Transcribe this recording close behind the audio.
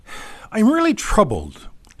I'm really troubled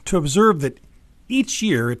to observe that each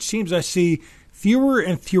year it seems I see fewer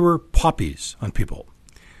and fewer poppies on people.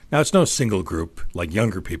 Now, it's no single group like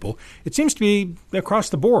younger people. It seems to be across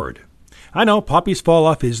the board. I know poppies fall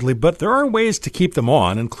off easily, but there are ways to keep them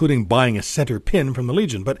on, including buying a center pin from the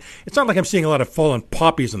Legion. But it's not like I'm seeing a lot of fallen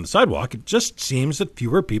poppies on the sidewalk. It just seems that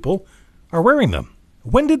fewer people are wearing them.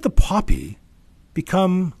 When did the poppy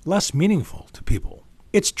become less meaningful to people?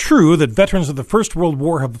 It's true that veterans of the First World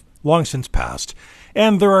War have long since passed,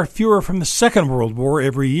 and there are fewer from the Second World War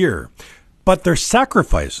every year. But their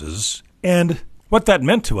sacrifices and what that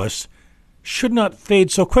meant to us should not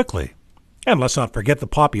fade so quickly. And let's not forget the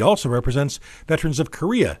poppy also represents veterans of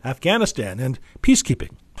Korea, Afghanistan, and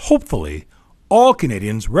peacekeeping. Hopefully, all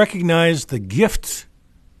Canadians recognize the gift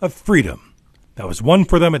of freedom that was won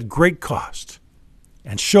for them at great cost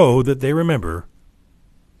and show that they remember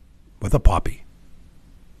with a poppy.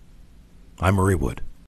 I'm Murray Wood.